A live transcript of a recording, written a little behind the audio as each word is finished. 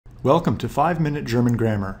Welcome to 5-Minute German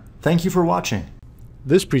Grammar. Thank you for watching.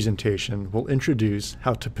 This presentation will introduce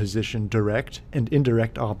how to position direct and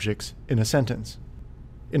indirect objects in a sentence.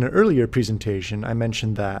 In an earlier presentation, I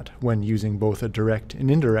mentioned that when using both a direct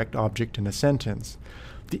and indirect object in a sentence,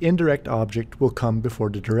 the indirect object will come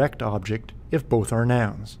before the direct object if both are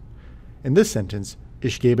nouns. In this sentence,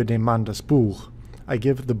 Ich gebe dem Mann das Buch. I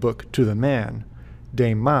give the book to the man.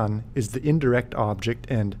 Dem Mann is the indirect object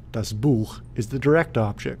and das Buch is the direct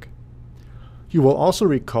object. You will also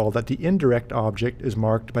recall that the indirect object is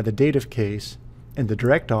marked by the dative case and the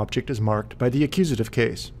direct object is marked by the accusative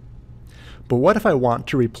case. But what if I want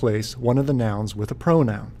to replace one of the nouns with a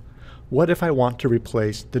pronoun? What if I want to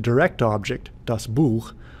replace the direct object, das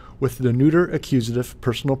Buch, with the neuter accusative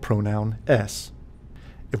personal pronoun es?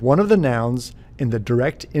 If one of the nouns in the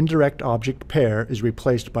direct-indirect object pair is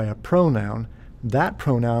replaced by a pronoun, that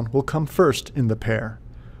pronoun will come first in the pair.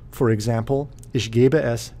 For example, Ich gebe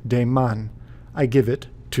es dem Mann. I give it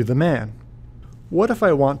to the man. What if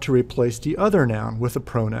I want to replace the other noun with a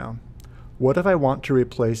pronoun? What if I want to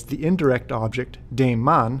replace the indirect object, dem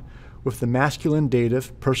Mann, with the masculine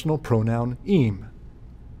dative personal pronoun ihm?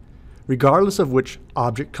 Regardless of which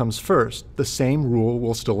object comes first, the same rule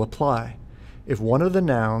will still apply. If one of the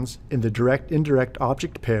nouns in the direct-indirect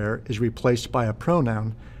object pair is replaced by a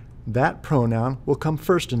pronoun, that pronoun will come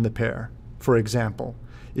first in the pair. For example,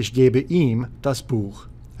 Ich gebe ihm das Buch.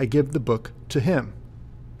 I give the book to him.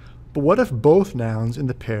 But what if both nouns in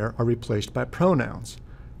the pair are replaced by pronouns?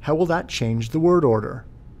 How will that change the word order?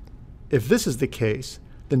 If this is the case,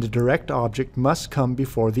 then the direct object must come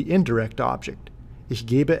before the indirect object. Ich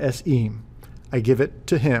gebe es ihm. I give it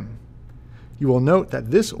to him. You will note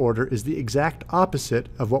that this order is the exact opposite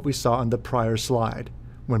of what we saw on the prior slide,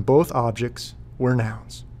 when both objects were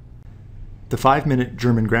nouns. The 5-Minute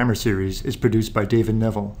German Grammar Series is produced by David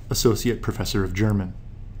Neville, Associate Professor of German.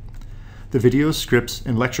 The videos, scripts,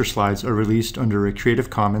 and lecture slides are released under a Creative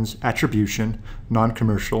Commons Attribution,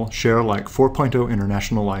 Non-Commercial, Share Alike 4.0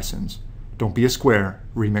 International License. Don't be a square,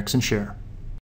 remix and share.